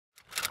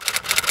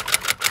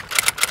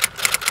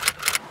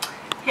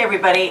Hey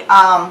everybody,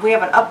 we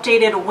have an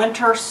updated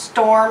winter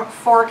storm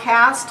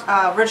forecast.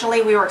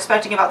 Originally we were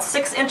expecting about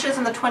 6 inches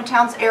in the Twin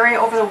Towns area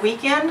over the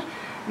weekend.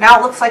 Now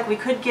it looks like we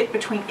could get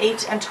between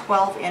 8 and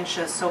 12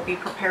 inches, so be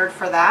prepared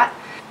for that.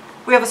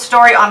 We have a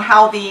story on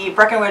how the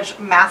Breckenridge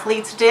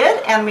mathletes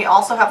did, and we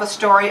also have a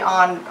story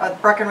on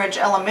Breckenridge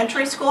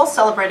Elementary School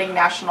celebrating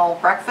National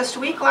Breakfast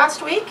Week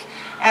last week.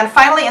 And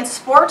finally in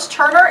sports,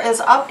 Turner is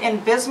up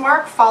in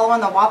Bismarck following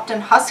the Wapton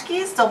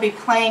Huskies. They'll be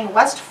playing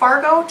West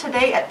Fargo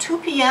today at 2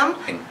 p.m.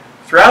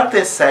 Throughout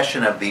this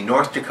session of the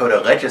North Dakota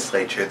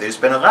Legislature, there's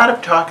been a lot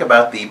of talk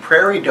about the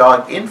Prairie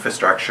Dog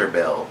Infrastructure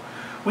Bill.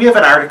 We have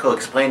an article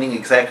explaining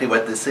exactly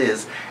what this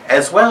is,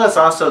 as well as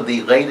also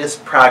the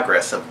latest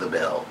progress of the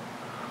bill.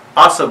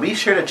 Also, be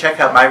sure to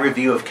check out my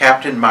review of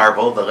Captain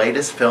Marvel, the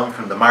latest film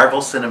from the Marvel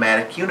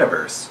Cinematic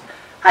Universe.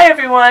 Hi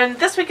everyone,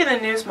 this week in the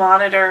News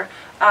Monitor,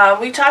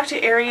 we talked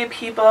to area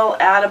people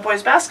at a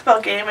boys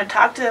basketball game and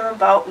talked to them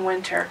about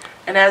winter.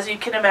 And as you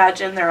can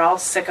imagine, they're all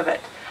sick of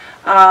it.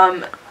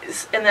 And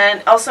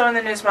then also in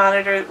the News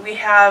Monitor, we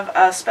have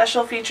a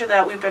special feature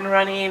that we've been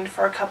running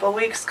for a couple of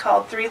weeks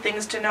called 3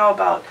 Things to Know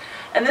About.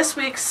 And this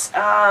week's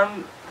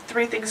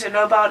 3 Things to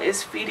Know About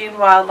is feeding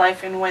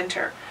wildlife in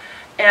winter.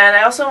 And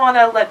I also want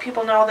to let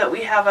people know that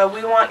we have a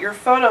We Want Your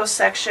Photos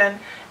section,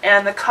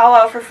 and the call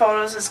out for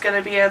photos is going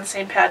to be on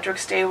St.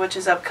 Patrick's Day, which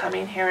is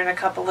upcoming here in a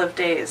couple of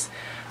days.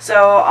 So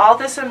all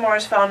this and more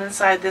is found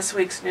inside this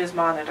week's News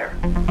Monitor.